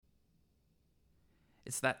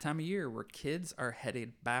It's that time of year where kids are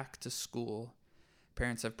headed back to school.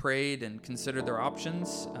 Parents have prayed and considered their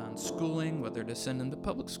options on schooling, whether to send them to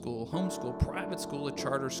public school, homeschool, private school, a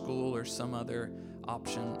charter school, or some other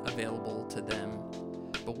option available to them.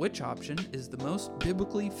 But which option is the most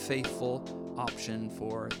biblically faithful option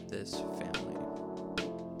for this family?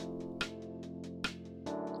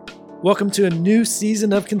 Welcome to a new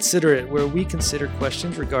season of Consider It, where we consider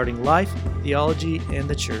questions regarding life, theology, and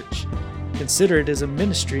the church. Consider It is a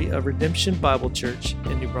ministry of Redemption Bible Church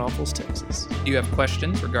in New Braunfels, Texas. Do you have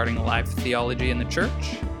questions regarding life, theology, and the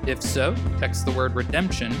church? If so, text the word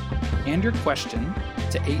redemption and your question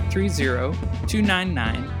to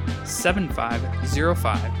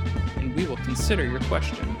 830-299-7505, and we will consider your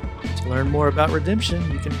question. To learn more about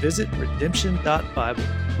redemption, you can visit redemption.bible.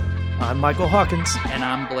 I'm Michael Hawkins. And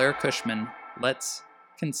I'm Blair Cushman. Let's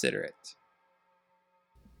consider it.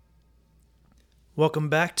 Welcome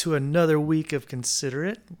back to another week of Consider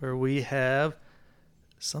It, where we have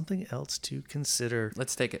something else to consider.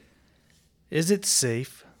 Let's take it. Is it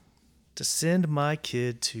safe to send my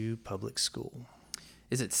kid to public school?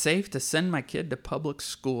 Is it safe to send my kid to public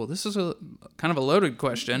school? This is a kind of a loaded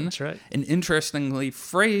question. That's right. An interestingly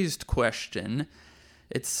phrased question.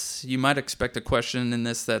 You might expect a question in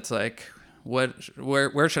this that's like,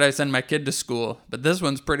 where should I send my kid to school? But this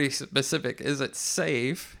one's pretty specific. Is it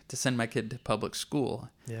safe to send my kid to public school?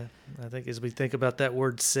 Yeah, I think as we think about that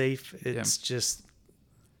word safe, it's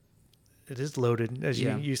it is loaded. As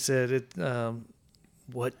you said,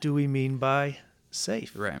 what do we mean by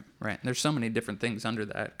safe? Right. There's so many different things under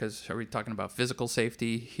that, because are we talking about physical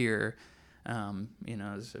safety here? Are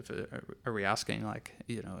we asking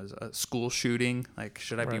is a school shooting? Like,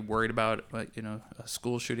 should I be worried about a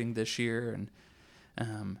school shooting this year? And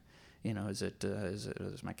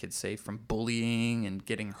is my kid safe from bullying and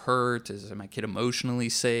getting hurt? Is my kid emotionally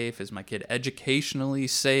safe? Is my kid educationally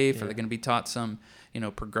safe? Yeah. Are they going to be taught some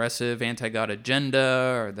progressive anti-God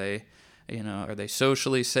agenda? Are they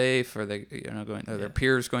socially safe? Are they are their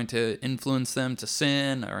peers going to influence them to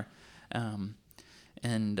sin? Or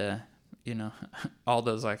all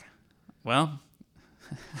those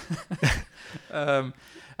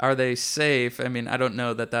are they safe? I mean, I don't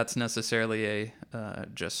know that that's necessarily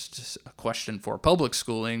just a question for public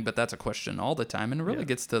schooling, but that's a question all the time, and it really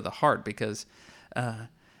gets to the heart because, and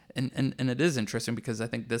it is interesting because I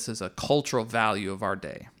think this is a cultural value of our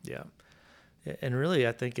day. Yeah, and really,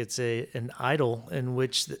 I think it's an idol in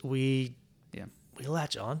which we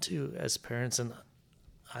latch onto as parents, and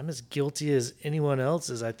I'm as guilty as anyone else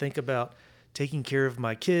as I think about taking care of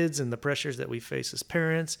my kids and the pressures that we face as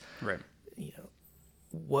parents. Right.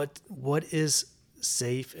 What is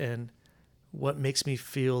safe and what makes me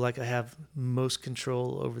feel like I have most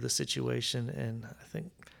control over the situation. And I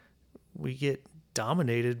think we get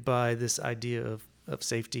dominated by this idea of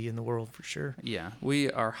safety in the world for sure. Yeah. We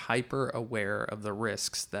are hyper aware of the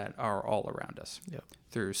risks that are all around us. Yep.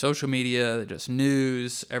 Through social media, just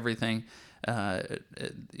news, everything.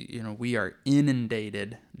 We are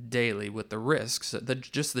inundated daily with the risks,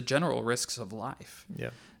 just the general risks of life. Yeah.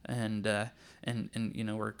 And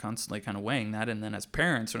we're constantly kind of weighing that. And then as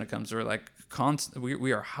parents, when it comes to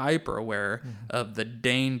we are hyper aware of the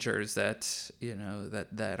dangers that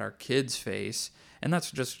our kids face. And that's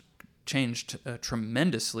just changed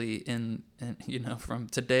tremendously in from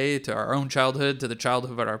today to our own childhood to the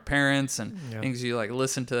childhood of our parents and things. You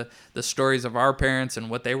listen to the stories of our parents and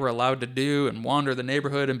what they were allowed to do and wander the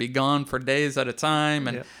neighborhood and be gone for days at a time,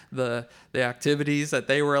 and the activities that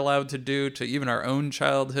they were allowed to do, to even our own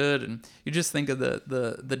childhood. And you just think of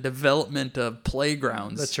the development of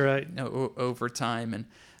playgrounds. That's right. Over time. And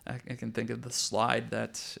I can think of the slide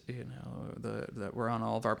that that were on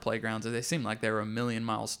all of our playgrounds. They seem like they were 1,000,000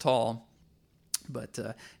 miles tall, but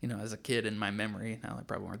as a kid in my memory, now they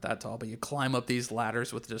probably weren't that tall. But you climb up these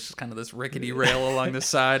ladders with just kind of this rickety rail along the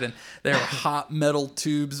side, and there are hot metal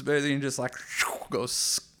tubes, basically, and just go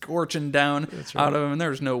scorching down out of them. And there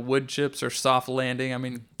was no wood chips or soft landing. I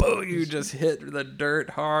mean, boom, you just hit the dirt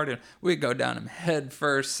hard, and we'd go down them head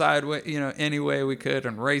first, sideways, any way we could,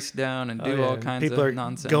 and race down and do all kinds People of are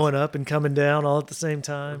nonsense. Going up and coming down all at the same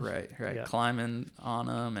time. Right. Yeah. Climbing on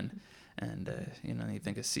them, and you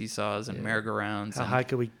think of seesaws and merry-go-rounds. How high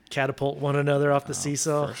could we catapult one another off the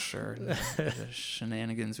seesaw? For sure. The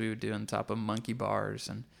shenanigans we would do on top of monkey bars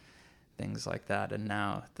and things like that. And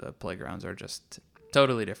now the playgrounds are just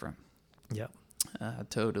totally different. Yeah.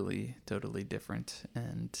 Totally different,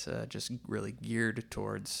 and just really geared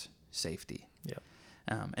towards safety. Yeah.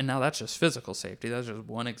 And now that's just physical safety. That's just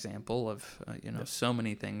one example of so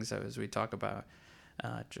many things as we talk about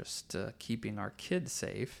just keeping our kids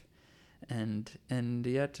safe. And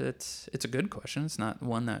yet it's a good question. It's not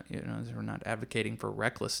one that, we're not advocating for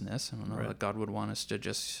recklessness. I don't know Right. that God would want us to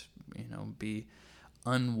just, be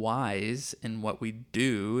unwise in what we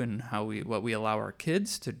do and what we allow our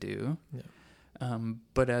kids to do. Yeah.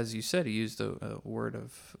 But as you said, he used a word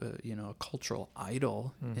of, a cultural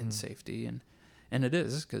idol in safety, and it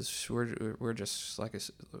is, because we're just, like I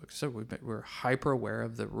said, we're hyper aware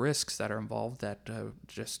of the risks that are involved, that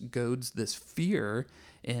just goads this fear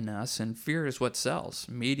in us, and fear is what sells.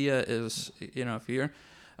 Media is, if you're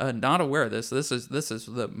not aware of this is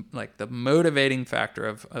the motivating factor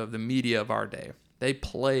of the media of our day. They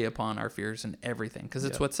play upon our fears and everything, because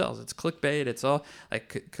it's what sells. It's clickbait. It's all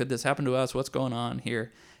like, could this happen to us? What's going on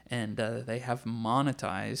here? And they have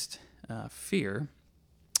monetized fear.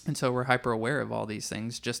 And so we're hyper aware of all these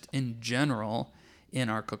things just in general in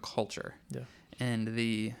our culture. Yeah. And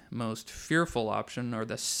the most fearful option, or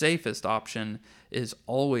the safest option, is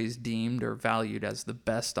always deemed or valued as the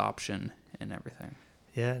best option in everything.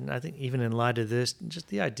 Yeah, and I think even in light of this, just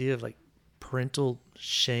the idea of like parental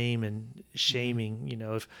shame and shaming,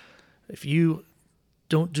 if you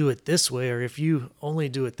don't do it this way, or if you only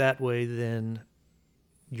do it that way, then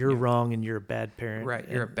you're wrong and you're a bad parent. Right.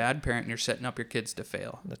 You're a bad parent and you're setting up your kids to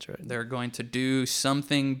fail. That's right. They're going to do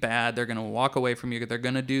something bad. They're going to walk away from you. They're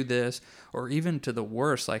going to do this, or even to the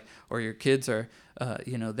worst, or your kids are,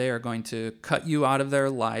 they are going to cut you out of their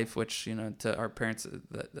life, which, to our parents,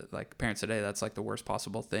 like parents today, that's like the worst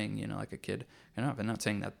possible thing, like a kid. I'm not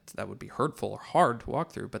saying that would be hurtful or hard to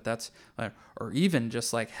walk through, but that's, or even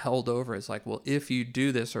just like held over as like, well, if you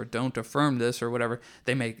do this or don't affirm this or whatever,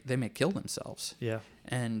 they may kill themselves. Yeah.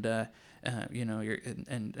 And,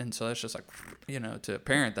 and so that's just like, to a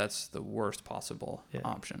parent, that's the worst possible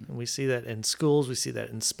option. And we see that in schools. We see that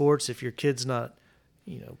in sports. If your kid's not,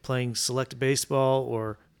 playing select baseball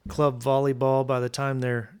or club volleyball by the time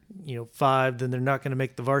they're, 5, then they're not going to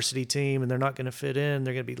make the varsity team, and they're not going to fit in.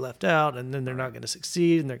 They're going to be left out, and then they're not going to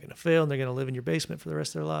succeed, and they're going to fail, and they're going to live in your basement for the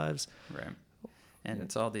rest of their lives. Right. And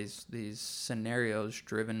it's all these scenarios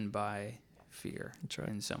driven by fear. That's right.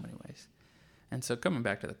 In so many ways. And so coming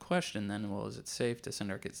back to the question then, well, is it safe to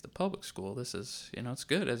send our kids to public school? This is, it's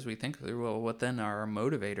good as we think through, well, what then are our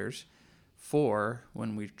motivators for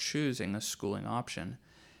when we're choosing a schooling option?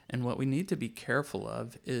 And what we need to be careful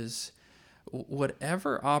of is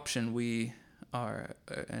whatever option we are,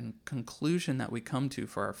 and conclusion that we come to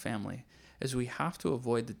for our family, is we have to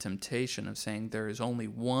avoid the temptation of saying there is only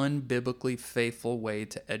one biblically faithful way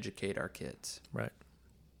to educate our kids. Right.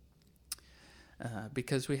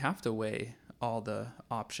 Because we have to weigh all the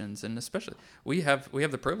options, and especially we have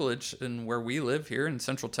the privilege in where we live here in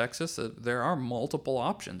Central Texas that there are multiple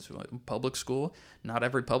options. Public school, not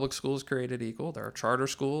every public school is created equal. There are charter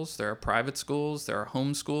schools, there are private schools, there are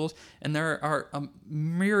home schools, and there are a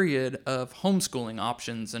myriad of homeschooling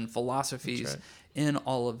options and philosophies in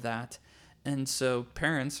all of that. And so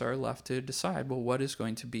parents are left to decide, well, what is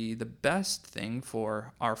going to be the best thing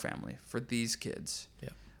for our family, for these kids? Yeah.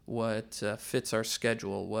 What fits our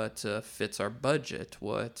schedule, what fits our budget,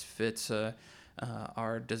 what fits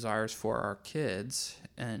our desires for our kids,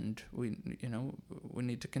 and we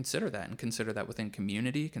need to consider that, and consider that within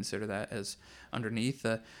community, consider that as underneath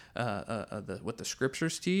what the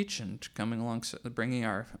scriptures teach, and coming along, bringing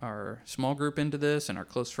our small group into this, and our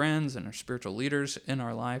close friends and our spiritual leaders in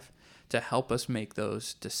our life to help us make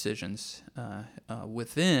those decisions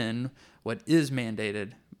within what is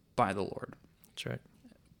mandated by the Lord. That's right.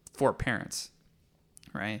 For parents,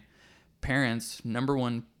 right? Parents' number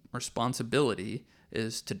one responsibility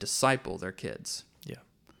is to disciple their kids. Yeah.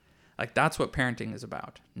 Like, that's what parenting is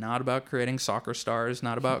about. Not about creating soccer stars,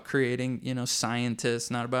 not about creating,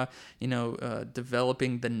 scientists, not about,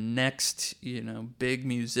 developing the next, big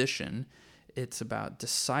musician. It's about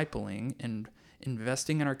discipling and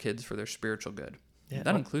investing in our kids for their spiritual good. Yeah.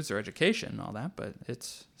 That includes their education and all that, but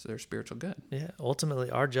it's their spiritual good. Yeah.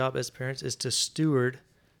 Ultimately, our job as parents is to steward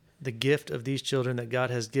the gift of these children that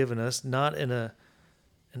God has given us, not in an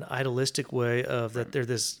idealistic way of that they're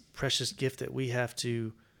this precious gift that we have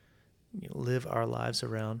to live our lives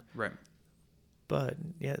around. Right. But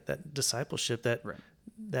that discipleship,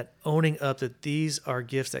 that owning up that these are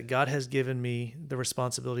gifts that God has given me the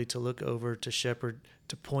responsibility to look over, to shepherd,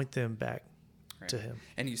 to point them back to Him.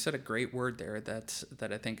 And you said a great word there that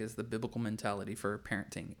I think is the biblical mentality for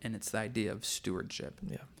parenting, and it's the idea of stewardship.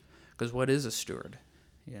 Yeah. Because what is a steward?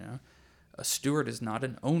 A steward is not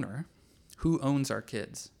an owner. Who owns our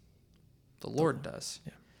kids? The Lord does.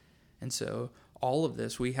 Yeah. And so all of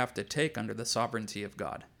this we have to take under the sovereignty of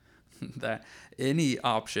God. That any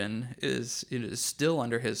option is still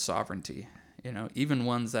under His sovereignty. even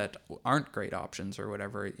ones that aren't great options or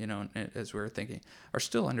whatever, as we were thinking, are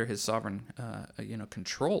still under his sovereign,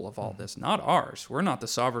 control of all this, not ours. We're not the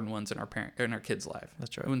sovereign ones in our kids' life.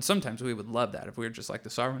 That's right. And sometimes we would love that if we were just like the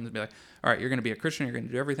sovereign ones and be like, all right, you're going to be a Christian, you're going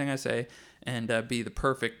to do everything I say, and be the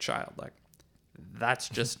perfect child. Like, that's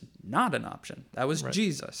just not an option. That was Right.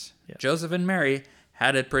 Jesus. Yeah. Joseph and Mary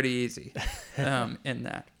had it pretty easy in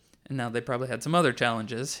that. And now they probably had some other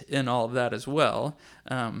challenges in all of that as well.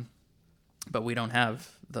 But we don't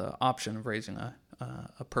have the option of raising a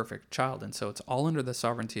perfect child. And so it's all under the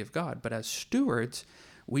sovereignty of God. But as stewards,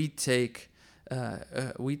 we take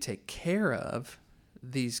care of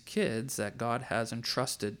these kids that God has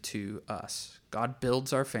entrusted to us. God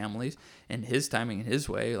builds our families in his timing, in his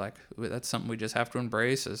way. Like, that's something we just have to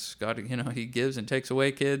embrace as God, he gives and takes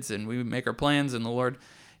away kids, and we make our plans, and the Lord,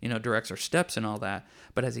 directs our steps and all that.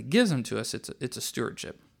 But as he gives them to us, it's a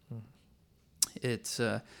stewardship. It's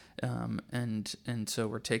and so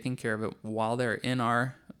we're taking care of it while they're in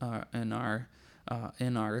our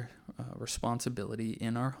responsibility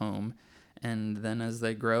in our home, and then as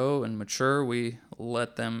they grow and mature, we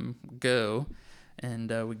let them go, and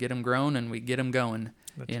we get them grown and we get them going.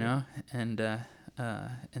 That's right.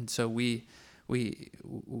 And so we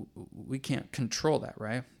can't control that,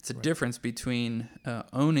 right? It's a difference between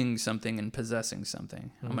owning something and possessing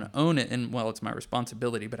something. I'm going to own it, and it's my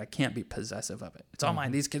responsibility, but I can't be possessive of it. It's all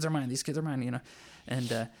mine. These kids are mine. These kids are mine.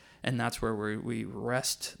 And that's where we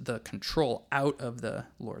wrest the control out of the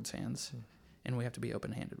Lord's hands, and we have to be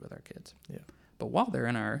open-handed with our kids. Yeah. But while they're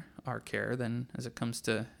in our care, then as it comes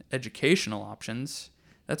to educational options,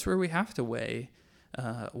 that's where we have to weigh.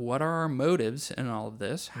 What are our motives in all of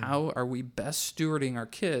this? How are we best stewarding our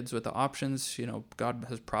kids with the options God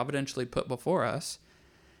has providentially put before us,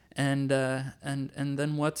 and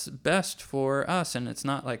then what's best for us? And it's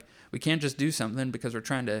not like we can't just do something because we're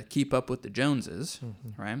trying to keep up with the Joneses,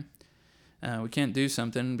 right? We can't do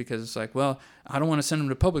something because it's like, well, I don't want to send them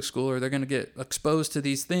to public school or they're going to get exposed to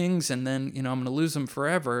these things, and then I'm going to lose them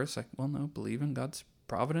forever. It's like, well, no, believe in God's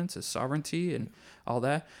providence, his sovereignty, and all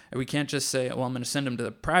that. And we can't just say, well, I'm going to send them to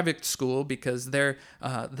the private school because they're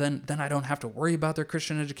then I don't have to worry about their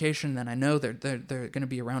Christian education. Then I know they're going to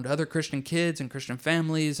be around other Christian kids and Christian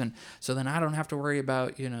families, and so then I don't have to worry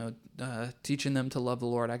about teaching them to love the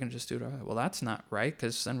Lord. I can just do it. Well, that's not right,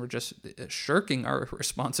 because then we're just shirking our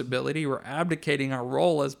responsibility. We're abdicating our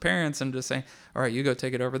role as parents and just saying, all right, you go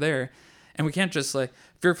take it over there. And we can't just like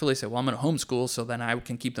fearfully say, well, I'm going to homeschool so then I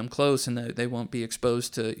can keep them close and they won't be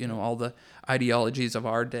exposed to, all the ideologies of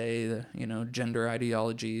our day, the, gender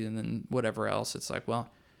ideology and then whatever else. It's like, well,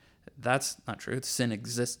 that's not true. Sin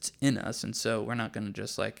exists in us. And so we're not going to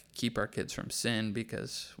just like keep our kids from sin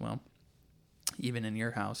because, well, even in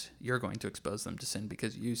your house, you're going to expose them to sin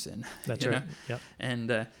because you sin. That's right. Yeah. And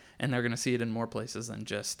they're going to see it in more places than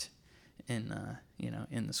just in,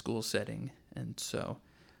 in the school setting. And so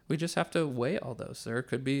we just have to weigh all those. There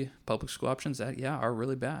could be public school options that, are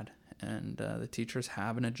really bad. And the teachers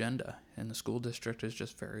have an agenda. And the school district is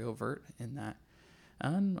just very overt in that.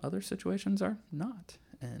 And other situations are not.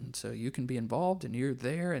 And so you can be involved and you're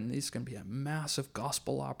there. And this can be a massive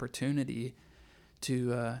gospel opportunity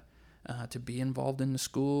to be involved in the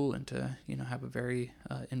school and to, have a very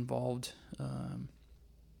involved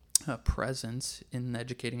presence in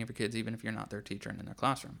educating of your kids, even if you're not their teacher and in their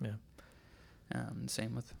classroom. Yeah.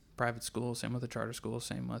 Same with private school, same with a charter school,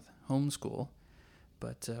 same with homeschool.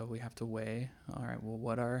 But we have to weigh, all right, well,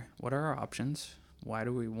 what are our options? Why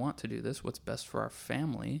do we want to do this? What's best for our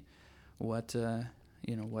family? What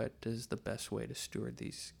is the best way to steward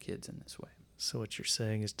these kids in this way? So what you're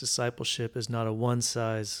saying is discipleship is not a one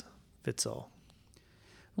size fits all.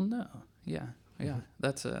 Well, no. Yeah.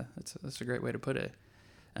 That's a great way to put it.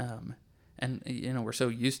 And, we're so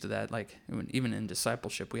used to that, like, even in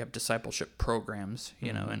discipleship, we have discipleship programs,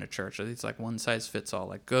 in a church. It's like one size fits all,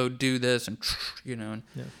 like, go do this, and,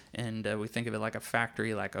 and we think of it like a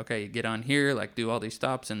factory, like, okay, you get on here, like, do all these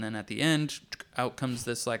stops, and then at the end, out comes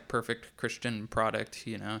this, like, perfect Christian product,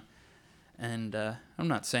 And I'm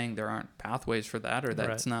not saying there aren't pathways for that, or that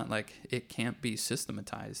it's not, like, it can't be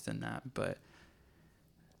systematized in that, but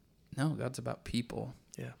no, God's about people.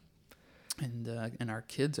 Yeah. And our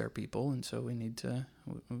kids are people, and so we need to,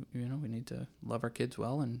 we need to love our kids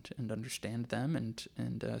well and understand them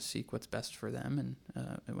and seek what's best for them,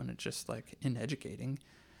 and when it's just like in educating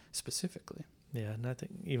specifically. Yeah, and I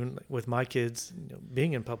think even with my kids,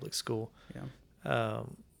 being in public school,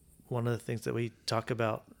 one of the things that we talk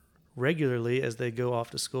about regularly as they go off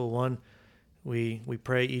to school, one, we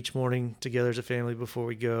pray each morning together as a family before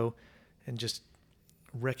we go, and just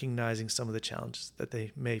recognizing some of the challenges that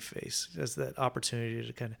they may face as that opportunity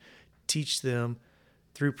to kind of teach them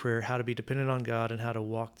through prayer how to be dependent on God and how to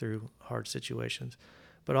walk through hard situations,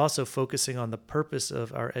 but also focusing on the purpose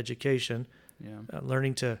of our education,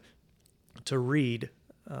 learning to read,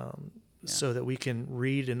 so that we can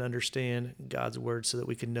read and understand God's word, so that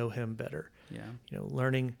we can know Him better.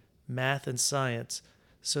 Learning math and science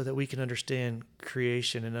so that we can understand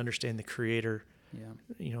creation and understand the Creator,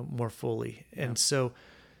 more fully. And so,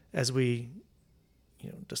 as we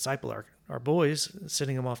disciple our boys,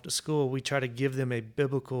 sending them off to school, we try to give them a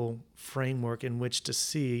biblical framework in which to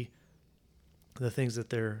see the things that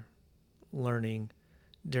they're learning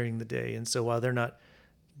during the day. And so while they're not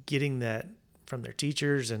getting that from their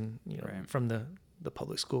teachers and from the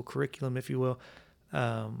public school curriculum, if you will,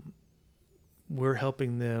 we're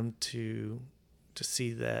helping them to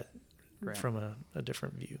see that from a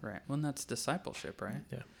different view. Right. Well, and that's discipleship, right?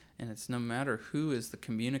 Yeah. And it's no matter who is the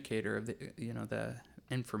communicator of the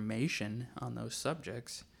information on those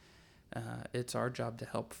subjects, it's our job to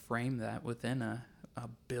help frame that within a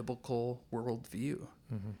biblical worldview.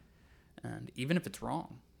 Mm-hmm. And even if it's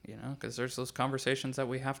wrong, because there's those conversations that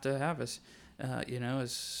we have to have as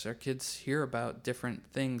our kids hear about different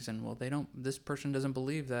things, and this person doesn't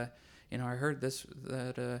believe that, I heard this,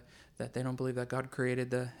 that they don't believe that God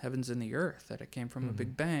created the heavens and the earth, that it came from a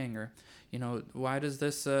big bang, or, why does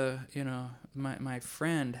this, my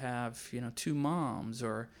friend have, two moms,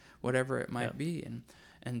 or whatever it might be.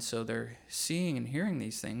 And so they're seeing and hearing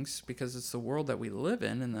these things because it's the world that we live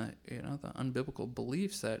in, and the unbiblical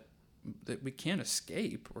beliefs that we can't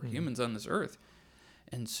escape. We're humans on this earth.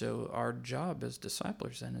 And so our job as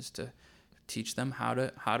disciplers then is to teach them how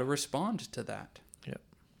to respond to that.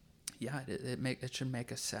 Yeah, it should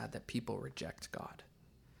make us sad that people reject God,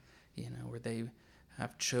 where they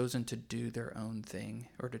have chosen to do their own thing,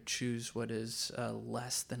 or to choose what is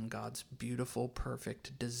less than God's beautiful,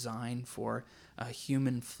 perfect design for a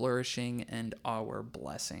human flourishing and our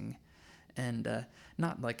blessing. And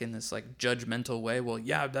not like in this like judgmental way. Well,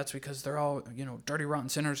 yeah, that's because they're all dirty, rotten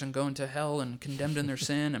sinners and going to hell and condemned in their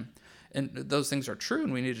sin, and those things are true,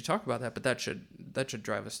 and we need to talk about that. But that should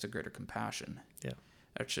drive us to greater compassion. Yeah.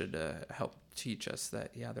 That should help teach us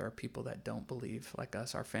that, there are people that don't believe like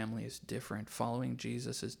us. Our family is different. Following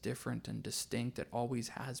Jesus is different and distinct. It always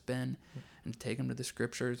has been. And to take them to the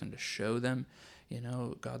scriptures and to show them,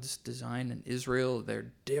 God's design in Israel,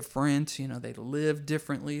 they're different. They live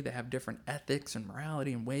differently. They have different ethics and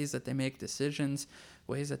morality and ways that they make decisions,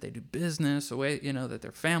 ways that they do business, the way, that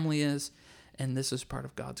their family is. And this is part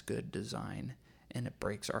of God's good design. And it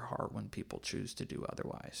breaks our heart when people choose to do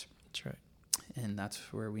otherwise. That's right. And that's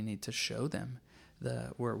where we need to show them,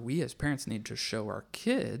 where we as parents need to show our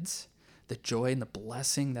kids the joy and the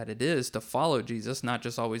blessing that it is to follow Jesus, not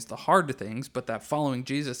just always the hard things, but that following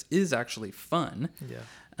Jesus is actually fun. Yeah.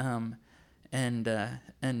 And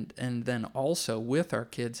then also with our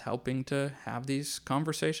kids helping to have these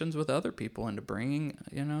conversations with other people, and to bringing,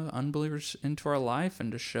 unbelievers into our life,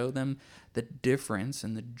 and to show them the difference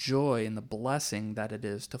and the joy and the blessing that it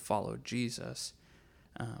is to follow Jesus.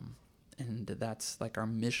 And that's like our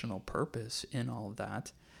missional purpose in all of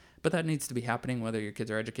that. But that needs to be happening whether your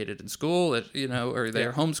kids are educated in school, or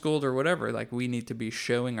they're homeschooled or whatever. Like, we need to be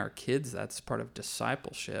showing our kids that's part of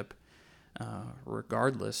discipleship,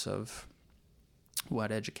 regardless of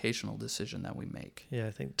what educational decision that we make. Yeah,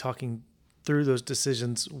 I think talking through those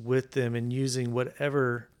decisions with them and using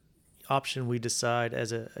whatever option we decide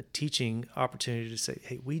as a teaching opportunity to say,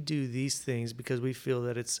 hey, we do these things because we feel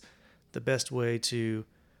that it's the best way to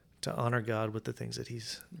honor God with the things that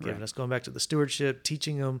He's given us. Going back to the stewardship,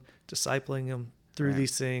 teaching them, discipling them through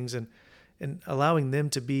these things, and allowing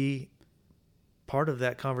them to be part of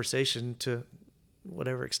that conversation to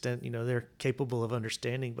whatever extent they're capable of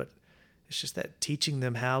understanding. But it's just that teaching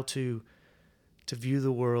them how to view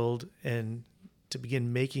the world and to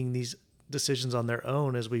begin making these decisions on their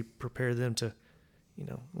own as we prepare them to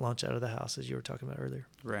launch out of the house, as you were talking about earlier.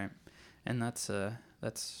 Right. And that's the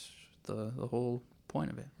whole point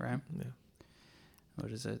of it, right? Yeah.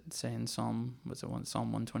 What does it say in Psalm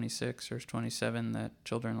 126, verse 27, that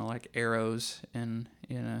children are like arrows in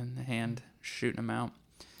the hand, shooting them out.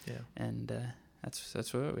 Yeah. And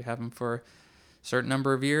that's what we have them for a certain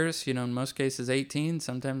number of years. In most cases 18,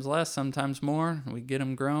 sometimes less, sometimes more. We get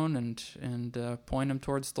them grown and point them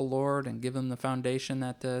towards the Lord and give them the foundation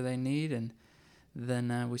that they need, and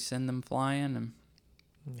then we send them flying,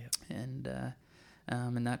 and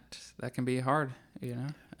that can be hard,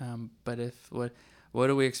 but what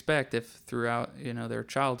do we expect if throughout, their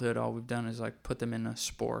childhood, all we've done is like put them in a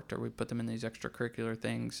sport, or we put them in these extracurricular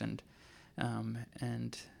things, and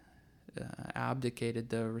abdicated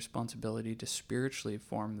the responsibility to spiritually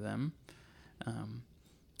form them,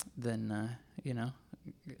 now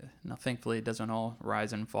thankfully it doesn't all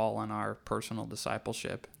rise and fall on our personal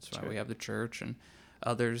discipleship. That's why we have the church and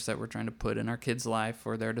others that we're trying to put in our kids' life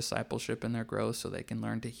for their discipleship and their growth, so they can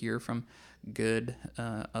learn to hear from good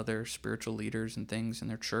other spiritual leaders and things in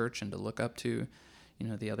their church, and to look up to,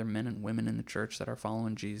 the other men and women in the church that are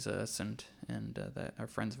following Jesus and that are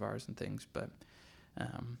friends of ours and things. But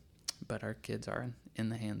our kids are in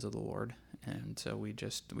the hands of the Lord, and so we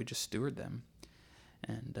just steward them.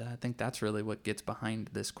 And I think that's really what gets behind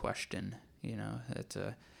this question,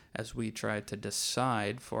 that as we try to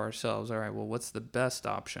decide for ourselves, all right, well, what's the best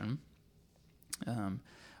option?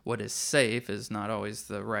 What is safe is not always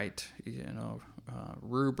the right,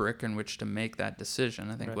 rubric in which to make that decision.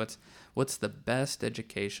 I think what's the best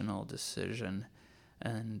educational decision,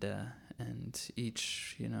 and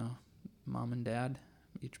each, mom and dad,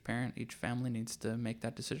 each parent, each family needs to make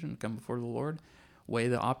that decision, come before the Lord, weigh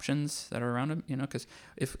the options that are around them, because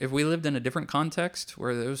if we lived in a different context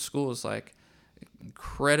where those schools like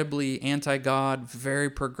incredibly anti-God, very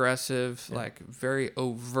progressive, like very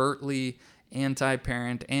overtly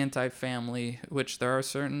anti-parent, anti-family, which there are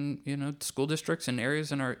certain, school districts and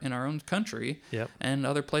areas in our own country and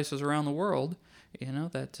other places around the world,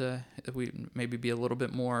 that we maybe be a little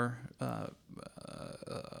bit more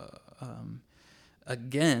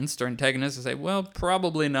against or antagonist and say, well,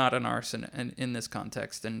 probably not in this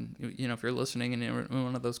context. And, if you're listening in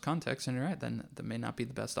one of those contexts and you're right, then that may not be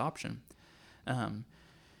the best option.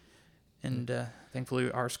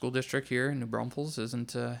 Thankfully, our school district here in New Braunfels isn't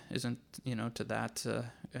to that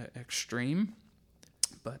extreme,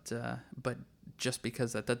 but just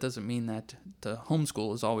because that doesn't mean that the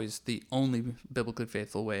homeschool is always the only biblically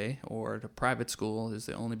faithful way, or the private school is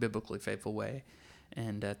the only biblically faithful way.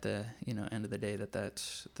 And at the end of the day, that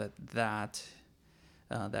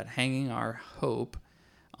hanging our hope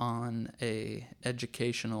on a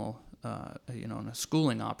educational on a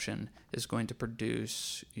schooling option is going to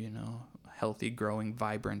produce, healthy, growing,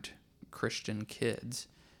 vibrant Christian kids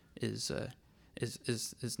is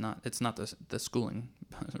not, it's not the schooling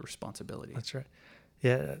responsibility. That's right.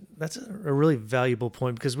 Yeah, that's a really valuable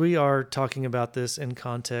point, because we are talking about this in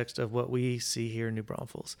context of what we see here in New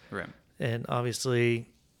Braunfels. Right. And obviously,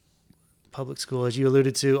 public school, as you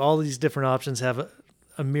alluded to, all these different options have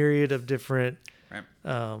a myriad of different,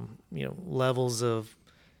 levels of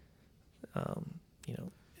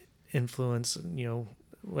influence,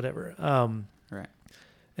 whatever. Right.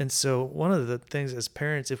 And so one of the things as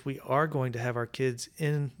parents, if we are going to have our kids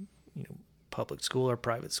in, public school or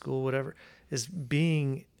private school, whatever, is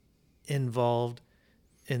being involved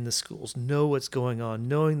in the schools, know what's going on,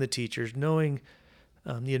 knowing the teachers, knowing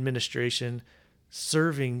the administration,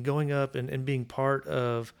 serving, going up and being part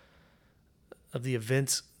of the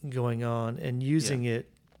events going on, and using it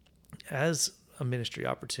as a ministry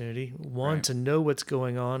opportunity, one, to know what's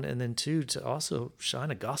going on, and then two, to also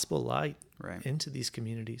shine a gospel light into these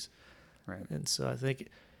communities. Right. And so I think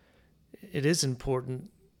it is important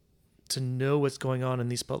to know what's going on in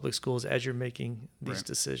these public schools as you're making these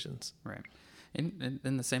decisions. Right. And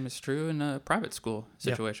the same is true in a private school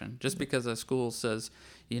situation. Just because a school says,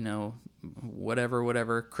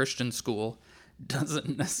 whatever Christian school,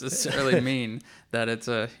 doesn't necessarily mean that it's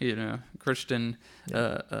a Christian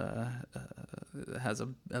has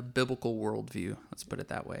a biblical worldview. Let's put it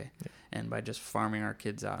that way. Yeah. And by just farming our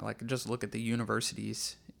kids out, like just look at the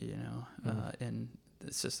universities, in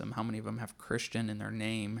the system. How many of them have Christian in their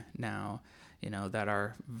name now? That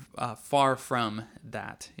are far from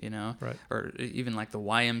that. Right. Or even like the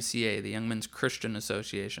YMCA, the Young Men's Christian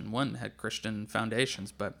Association. One had Christian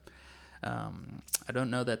foundations, but I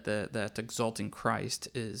don't know that that exalting Christ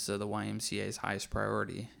is the YMCA's highest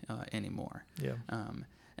priority anymore. Yeah.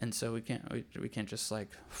 And so we can't just like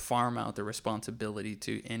farm out the responsibility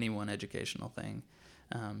to any one educational thing.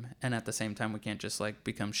 And at the same time, we can't just like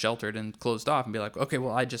become sheltered and closed off and be like, okay,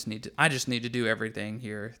 well, I just need to do everything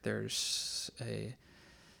here. There's a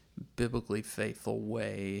biblically faithful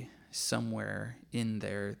way somewhere in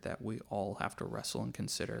there that we all have to wrestle and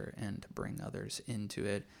consider, and to bring others into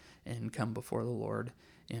it and come before the Lord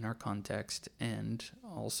in our context, and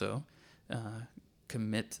also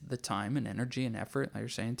commit the time and energy and effort, like you're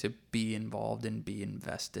saying, to be involved and be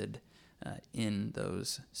invested in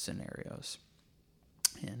those scenarios.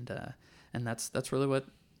 And that's really what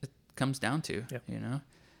it comes down to. Yep.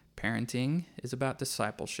 Parenting is about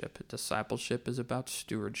discipleship. Discipleship is about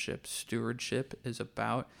stewardship. Stewardship is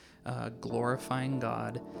about glorifying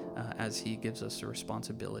God as He gives us a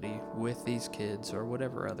responsibility with these kids, or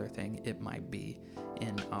whatever other thing it might be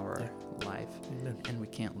in our life. Amen. And we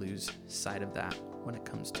can't lose sight of that when it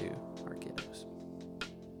comes to our kiddos.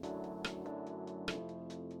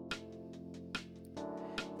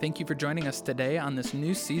 Thank you for joining us today on this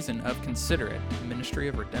new season of Consider It, a ministry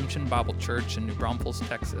of Redemption Bible Church in New Braunfels,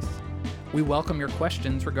 Texas. We welcome your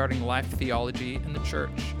questions regarding life theology and the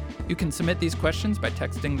church. You can submit these questions by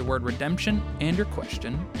texting the word redemption and your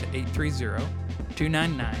question to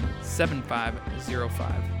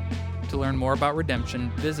 830-299-7505. To learn more about redemption,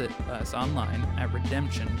 visit us online at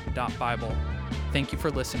redemption.bible. Thank you for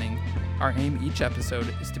listening. Our aim each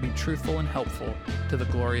episode is to be truthful and helpful to the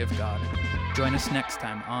glory of God. Join us next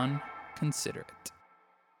time on Consider It.